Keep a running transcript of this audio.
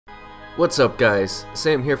What's up guys,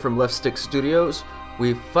 Sam here from Left Stick Studios.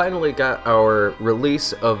 We finally got our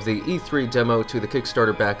release of the E3 demo to the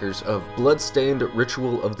Kickstarter backers of Bloodstained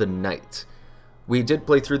Ritual of the Night. We did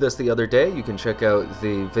play through this the other day, you can check out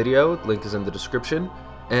the video, link is in the description.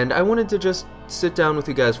 And I wanted to just sit down with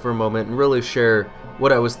you guys for a moment and really share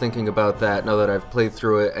what I was thinking about that now that I've played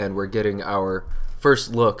through it and we're getting our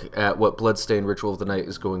first look at what Bloodstained Ritual of the Night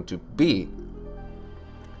is going to be.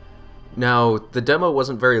 Now, the demo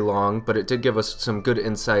wasn't very long, but it did give us some good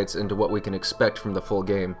insights into what we can expect from the full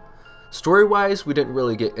game. Story-wise, we didn't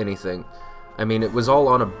really get anything. I mean, it was all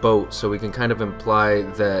on a boat, so we can kind of imply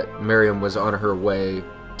that Miriam was on her way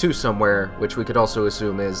to somewhere, which we could also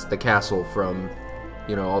assume is the castle from,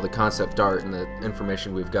 you know, all the concept art and the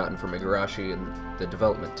information we've gotten from Igarashi and the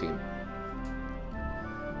development team.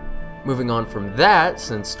 Moving on from that,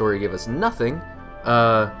 since story gave us nothing,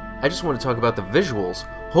 I just want to talk about the visuals.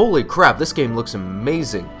 Holy crap, this game looks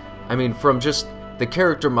amazing. I mean, from just the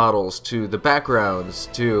character models to the backgrounds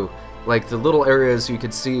to like the little areas you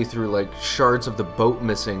could see through like shards of the boat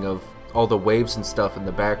missing of all the waves and stuff in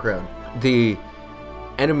the background. The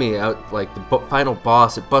enemy out, like the final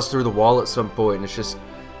boss, it busts through the wall at some point and it's just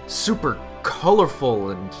super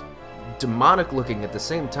colorful and demonic looking at the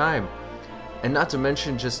same time. And not to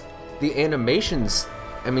mention just the animations.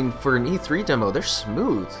 I mean, for an E3 demo, they're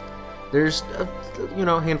smooth. There's a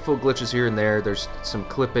handful of glitches here and there, there's some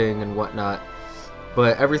clipping and whatnot,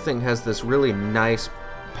 but everything has this really nice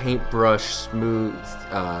paintbrush smooth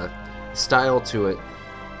style to it,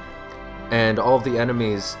 and all of the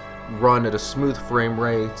enemies run at a smooth frame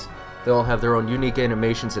rate. They all have their own unique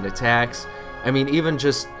animations and attacks. I mean, even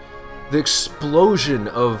just the explosion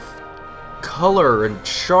of color and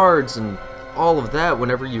shards and all of that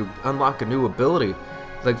whenever you unlock a new ability.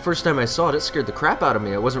 Like, first time I saw it, it scared the crap out of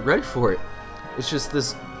me. I wasn't ready for it. It's just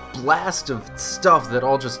this blast of stuff that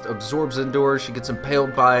all just absorbs into her. She gets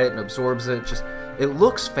impaled by it and absorbs it. It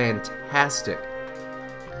looks fantastic.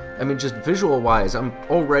 I mean, just visual-wise, I'm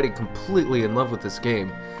already completely in love with this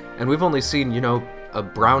game. And we've only seen, a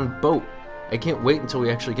brown boat. I can't wait until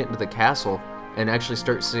we actually get into the castle and actually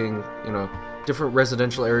start seeing, different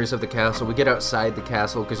residential areas of the castle. We get outside the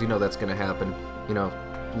castle, because that's going to happen,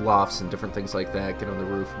 lofts and different things like that, get on the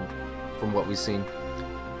roof from what we've seen.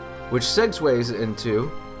 Which segues into,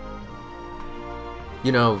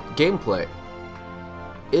 gameplay.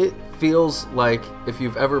 It feels like, if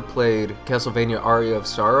you've ever played Castlevania Aria of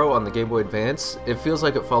Sorrow on the Game Boy Advance, it feels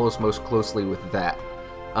like it follows most closely with that.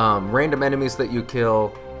 Random enemies that you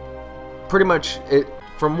kill, pretty much,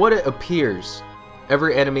 from what it appears,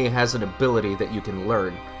 every enemy has an ability that you can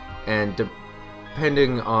learn, and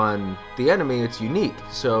depending on the enemy, it's unique.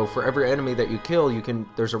 So for every enemy that you kill,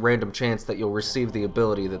 there's a random chance that you'll receive the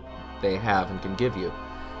ability that they have and can give you.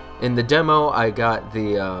 In the demo, I got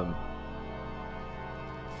the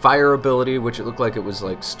fire ability, which it looked like it was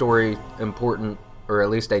like story important, or at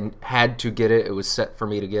least I had to get it. It was set for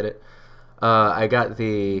me to get it. I got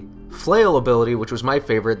the flail ability, which was my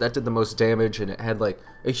favorite. That did the most damage, and it had like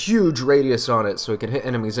a huge radius on it, so it could hit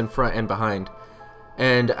enemies in front and behind.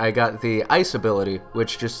 And I got the ice ability,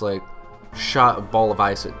 which just like shot a ball of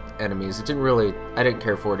ice at enemies. I didn't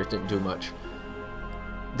care for it, it didn't do much.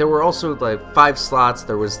 There were also like 5 slots.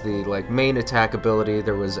 There was the like main attack ability,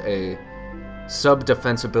 there was a sub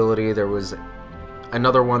defense ability, there was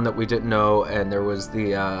another one that we didn't know, and there was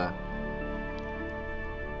the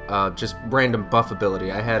just random buff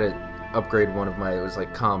ability. I had it upgrade one of my, it was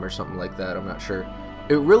like calm or something like that, I'm not sure.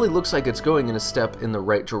 It really looks like it's going in a step in the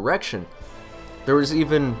right direction. There was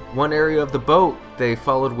even one area of the boat they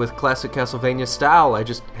followed with classic Castlevania style. I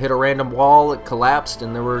just hit a random wall, it collapsed,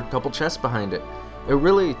 and there were a couple chests behind it. It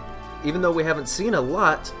really, even though we haven't seen a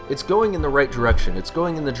lot, it's going in the right direction. It's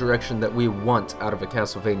going in the direction that we want out of a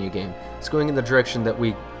Castlevania game. It's going in the direction that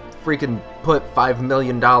we freaking put $5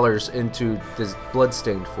 million into this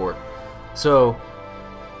Bloodstained for. So,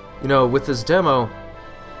 with this demo,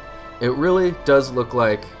 it really does look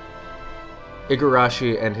like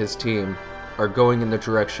Igarashi and his team are going in the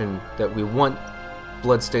direction that we want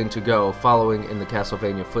Bloodstained to go, following in the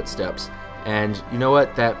Castlevania footsteps. And you know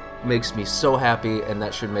what? That makes me so happy, and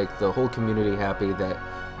that should make the whole community happy that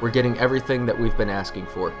we're getting everything that we've been asking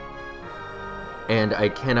for. And I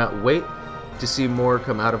cannot wait to see more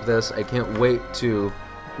come out of this. I can't wait to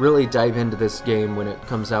really dive into this game when it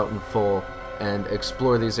comes out in full and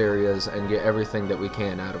explore these areas and get everything that we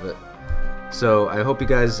can out of it. So I hope you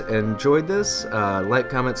guys enjoyed this. Like,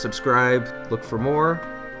 comment, subscribe, look for more,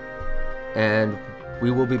 and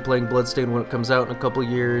we will be playing Bloodstained when it comes out in a couple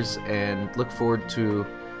years, and look forward to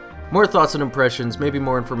more thoughts and impressions, maybe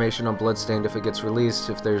more information on Bloodstained if it gets released,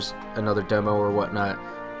 if there's another demo or whatnot.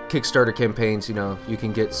 Kickstarter campaigns, you know, you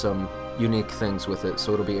can get some unique things with it,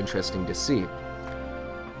 so it'll be interesting to see.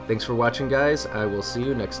 Thanks for watching, guys. I will see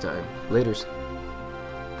you next time. Laters.